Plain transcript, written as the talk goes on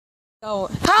Oh,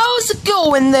 how's it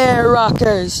going there,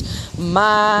 rockers?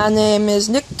 My name is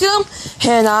Nickum,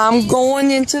 and I'm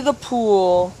going into the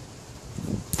pool.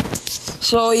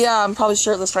 So yeah, I'm probably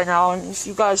shirtless right now, and if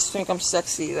you guys think I'm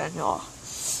sexy, then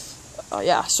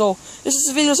yeah. So this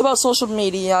is videos about social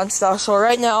media and stuff. So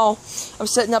right now, I'm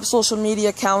setting up social media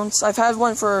accounts. I've had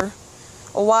one for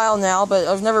a while now, but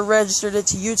I've never registered it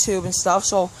to YouTube and stuff.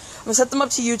 So I'm gonna set them up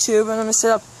to YouTube, and I'm gonna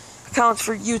set up accounts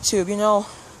for YouTube. You know.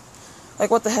 Like,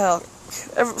 what the hell?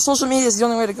 Social media is the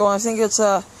only way to go, and I think it's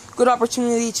a good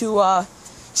opportunity to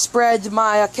spread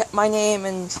my name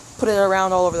and put it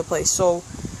around all over the place. So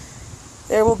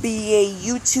there will be a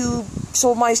YouTube.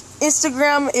 So my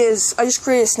Instagram is, I just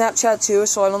created a Snapchat too,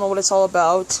 so I don't know what it's all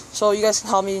about. So you guys can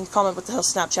help me and comment what the hell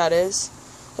Snapchat is.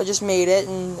 I just made it,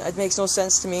 and it makes no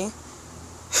sense to me.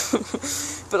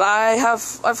 But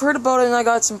I've heard about it, and I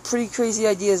got some pretty crazy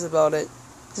ideas about it.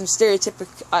 Some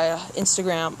stereotypical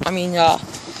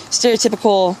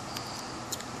stereotypical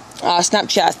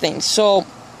Snapchat things. So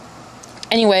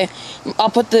anyway, I'll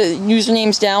put the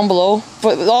usernames down below.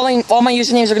 But all my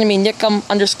usernames are going to be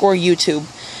Nickum_YouTube.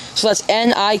 So that's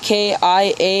NIKIAM_YouTube.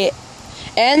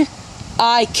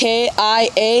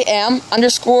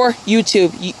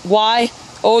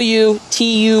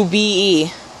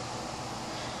 YOUTUBE.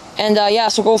 And yeah,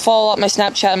 so go follow up my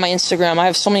Snapchat and my Instagram. I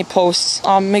have so many posts.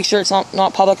 Make sure it's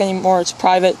not public anymore. It's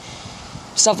private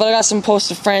stuff. But I got some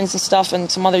posts of friends and stuff and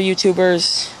some other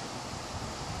YouTubers.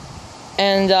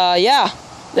 And yeah,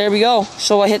 there we go.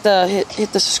 So I hit the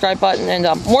subscribe button, and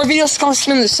more videos coming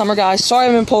this summer, guys. Sorry I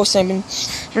haven't been posting.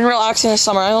 I've been relaxing this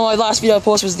summer. I know my last video I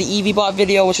posted was the EVBot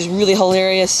video, which was really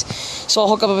hilarious. So I'll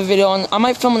hook up a video, and I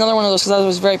might film another one of those because that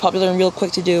was very popular and real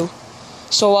quick to do.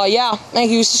 So, yeah, thank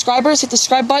you, subscribers. Hit the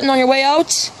subscribe button on your way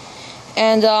out.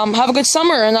 And, have a good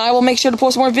summer. And I will make sure to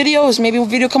post more videos. Maybe a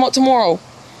video come out tomorrow.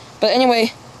 But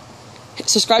anyway,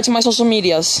 subscribe to my social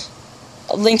medias.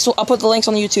 I'll put the links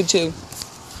on YouTube, too.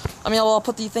 I mean, I'll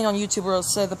put the thing on YouTube or I'll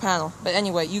say the panel. But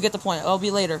anyway, you get the point. It'll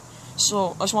be later.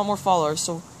 So, I just want more followers.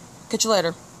 So, catch you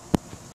later.